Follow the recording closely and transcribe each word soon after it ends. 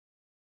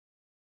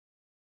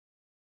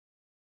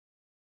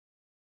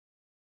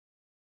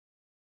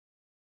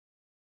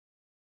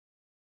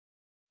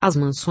As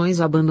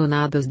mansões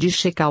abandonadas de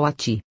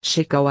Shekhawati.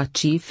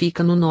 Shekhawati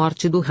fica no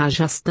norte do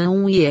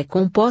Rajastão e é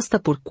composta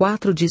por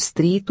 4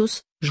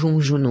 distritos: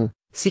 Junjunu,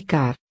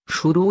 Sikar,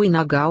 Churu e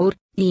Nagaur,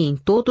 e em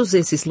todos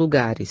esses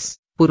lugares,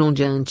 por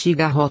onde a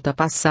antiga rota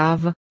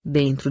passava,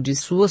 dentro de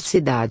suas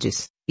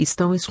cidades,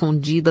 estão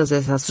escondidas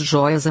essas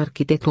joias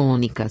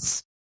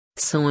arquitetônicas.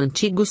 São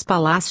antigos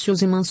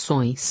palácios e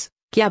mansões,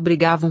 que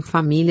abrigavam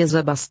famílias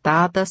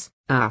abastadas,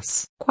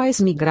 as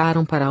quais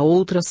migraram para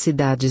outras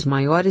cidades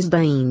maiores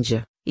da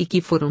Índia, e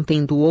que foram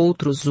tendo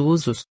outros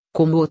usos,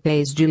 como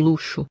hotéis de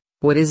luxo,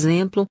 por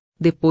exemplo,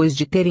 depois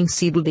de terem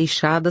sido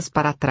deixadas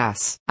para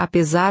trás.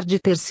 Apesar de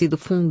ter sido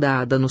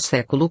fundada no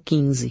século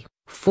XV,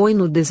 foi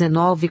no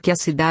XIX que a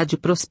cidade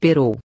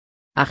prosperou.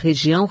 A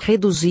região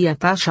reduzia a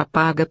taxa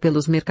paga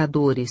pelos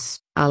mercadores,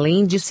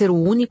 além de ser o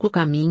único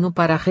caminho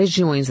para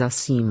regiões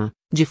acima,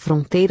 de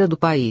fronteira do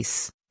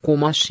país,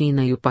 como a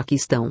China e o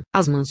Paquistão.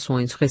 As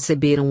mansões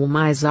receberam o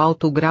mais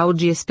alto grau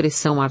de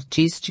expressão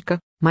artística,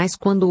 mas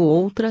quando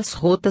outras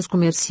rotas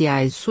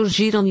comerciais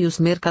surgiram e os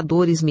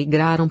mercadores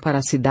migraram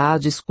para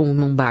cidades como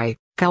Mumbai,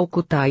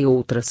 Calcutá e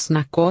outras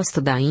na costa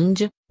da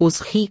Índia, os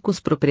ricos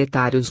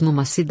proprietários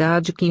numa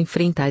cidade que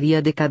enfrentaria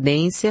a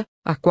decadência,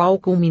 a qual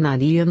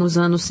culminaria nos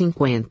anos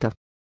 50.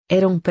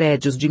 Eram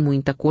prédios de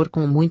muita cor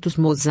com muitos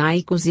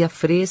mosaicos e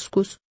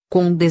afrescos,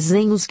 com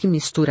desenhos que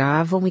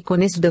misturavam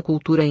ícones da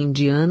cultura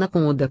indiana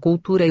com o da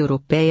cultura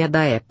europeia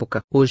da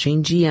época. Hoje em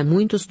dia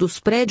muitos dos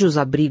prédios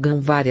abrigam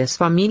várias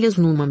famílias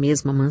numa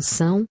mesma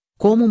mansão,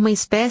 como uma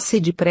espécie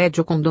de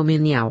prédio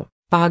condominial,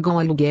 pagam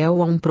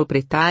aluguel a um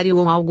proprietário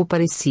ou algo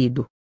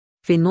parecido.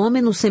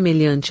 Fenômeno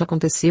semelhante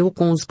aconteceu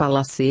com os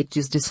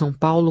palacetes de São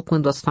Paulo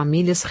quando as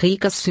famílias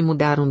ricas se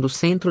mudaram do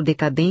centro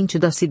decadente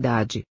da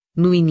cidade.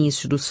 No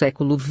início do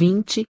século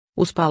XX,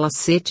 os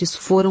palacetes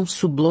foram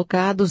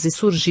sublocados e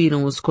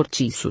surgiram os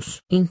cortiços.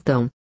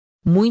 Então,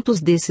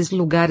 muitos desses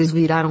lugares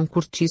viraram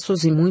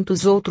cortiços e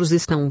muitos outros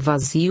estão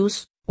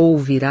vazios, ou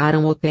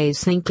viraram hotéis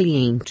sem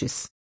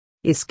clientes.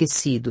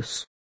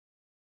 Esquecidos.